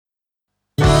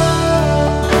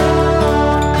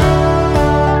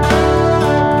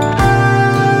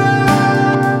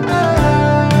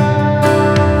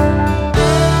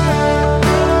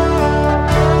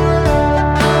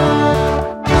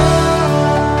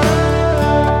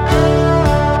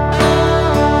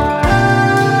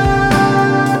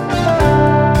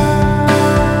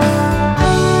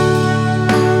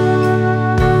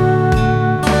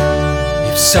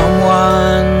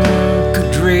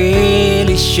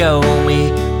show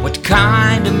me what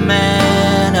kind of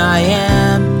man I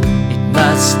am. It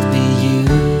must be you.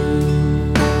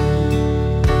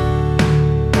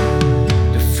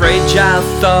 The fragile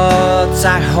thoughts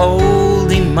I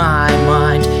hold in my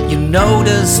mind, you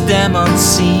notice them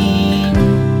unseen,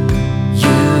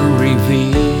 you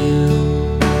reveal.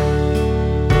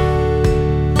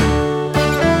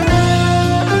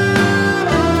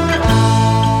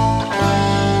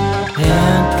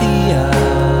 Anthea,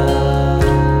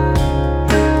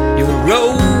 you're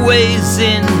always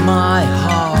in my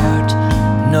heart,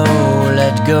 no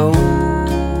let go.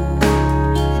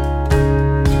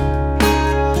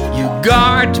 You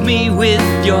guard me with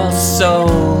your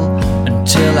soul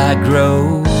until I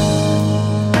grow.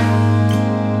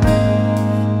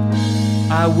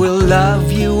 I will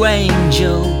love you,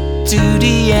 angel, to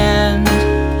the end.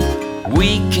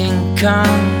 We can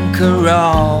conquer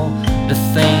all the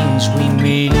things we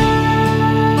meet.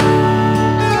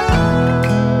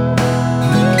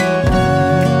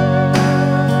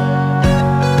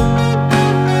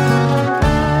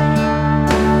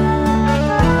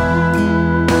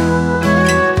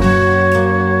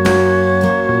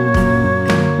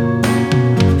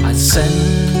 I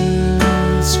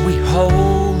sense we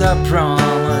hold our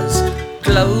promise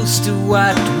close to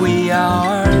what we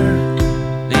are.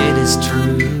 It is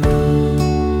true.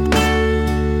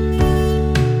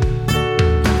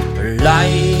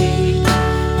 Light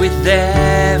with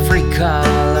every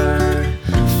color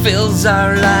fills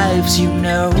our lives, you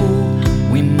know,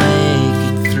 we make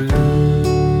it through.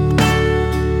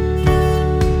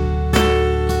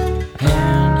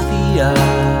 Anthea,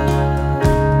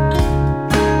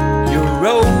 you're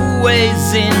always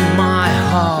in my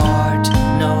heart,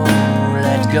 no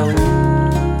let go.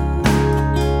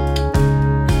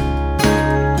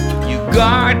 You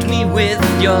guard me with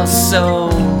your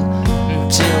soul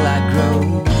until I grow.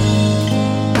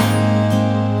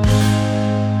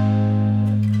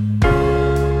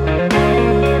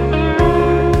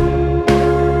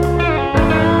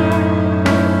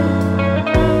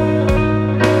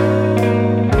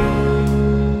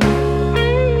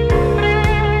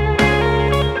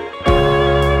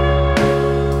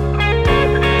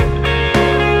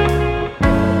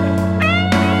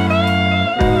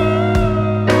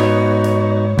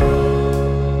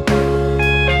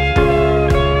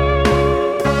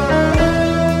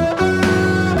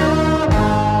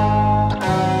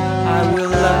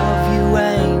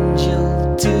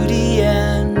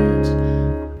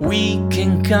 We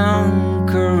can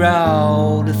conquer all